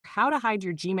how to hide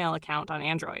your Gmail account on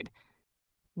Android.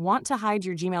 Want to hide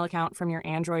your Gmail account from your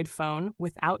Android phone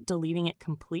without deleting it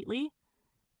completely?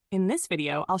 In this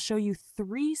video, I'll show you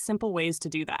 3 simple ways to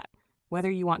do that,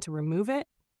 whether you want to remove it,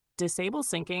 disable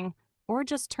syncing, or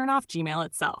just turn off Gmail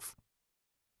itself.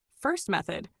 First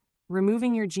method,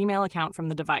 removing your Gmail account from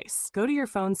the device. Go to your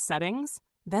phone's settings,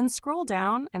 then scroll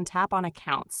down and tap on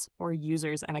Accounts or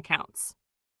Users and Accounts.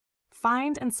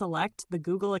 Find and select the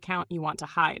Google account you want to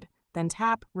hide, then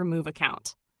tap Remove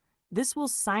Account. This will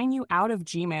sign you out of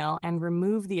Gmail and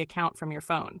remove the account from your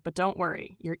phone, but don't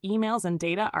worry, your emails and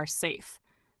data are safe.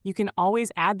 You can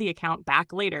always add the account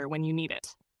back later when you need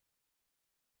it.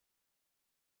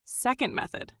 Second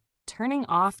method, turning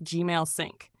off Gmail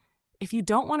Sync. If you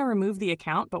don't want to remove the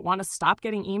account but want to stop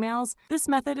getting emails, this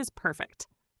method is perfect.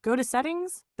 Go to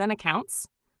Settings, then Accounts,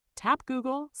 tap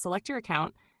Google, select your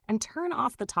account, and turn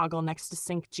off the toggle next to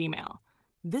Sync Gmail.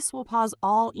 This will pause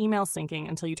all email syncing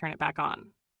until you turn it back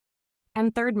on.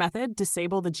 And third method,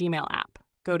 disable the Gmail app.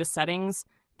 Go to Settings,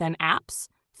 then Apps,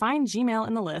 find Gmail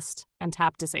in the list, and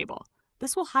tap Disable.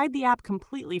 This will hide the app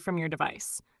completely from your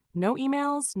device. No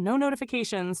emails, no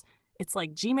notifications. It's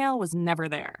like Gmail was never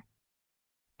there.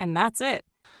 And that's it.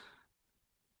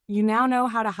 You now know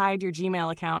how to hide your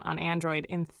Gmail account on Android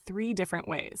in 3 different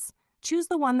ways. Choose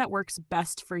the one that works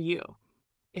best for you.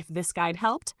 If this guide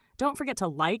helped, don't forget to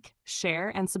like, share,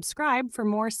 and subscribe for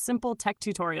more simple tech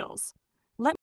tutorials.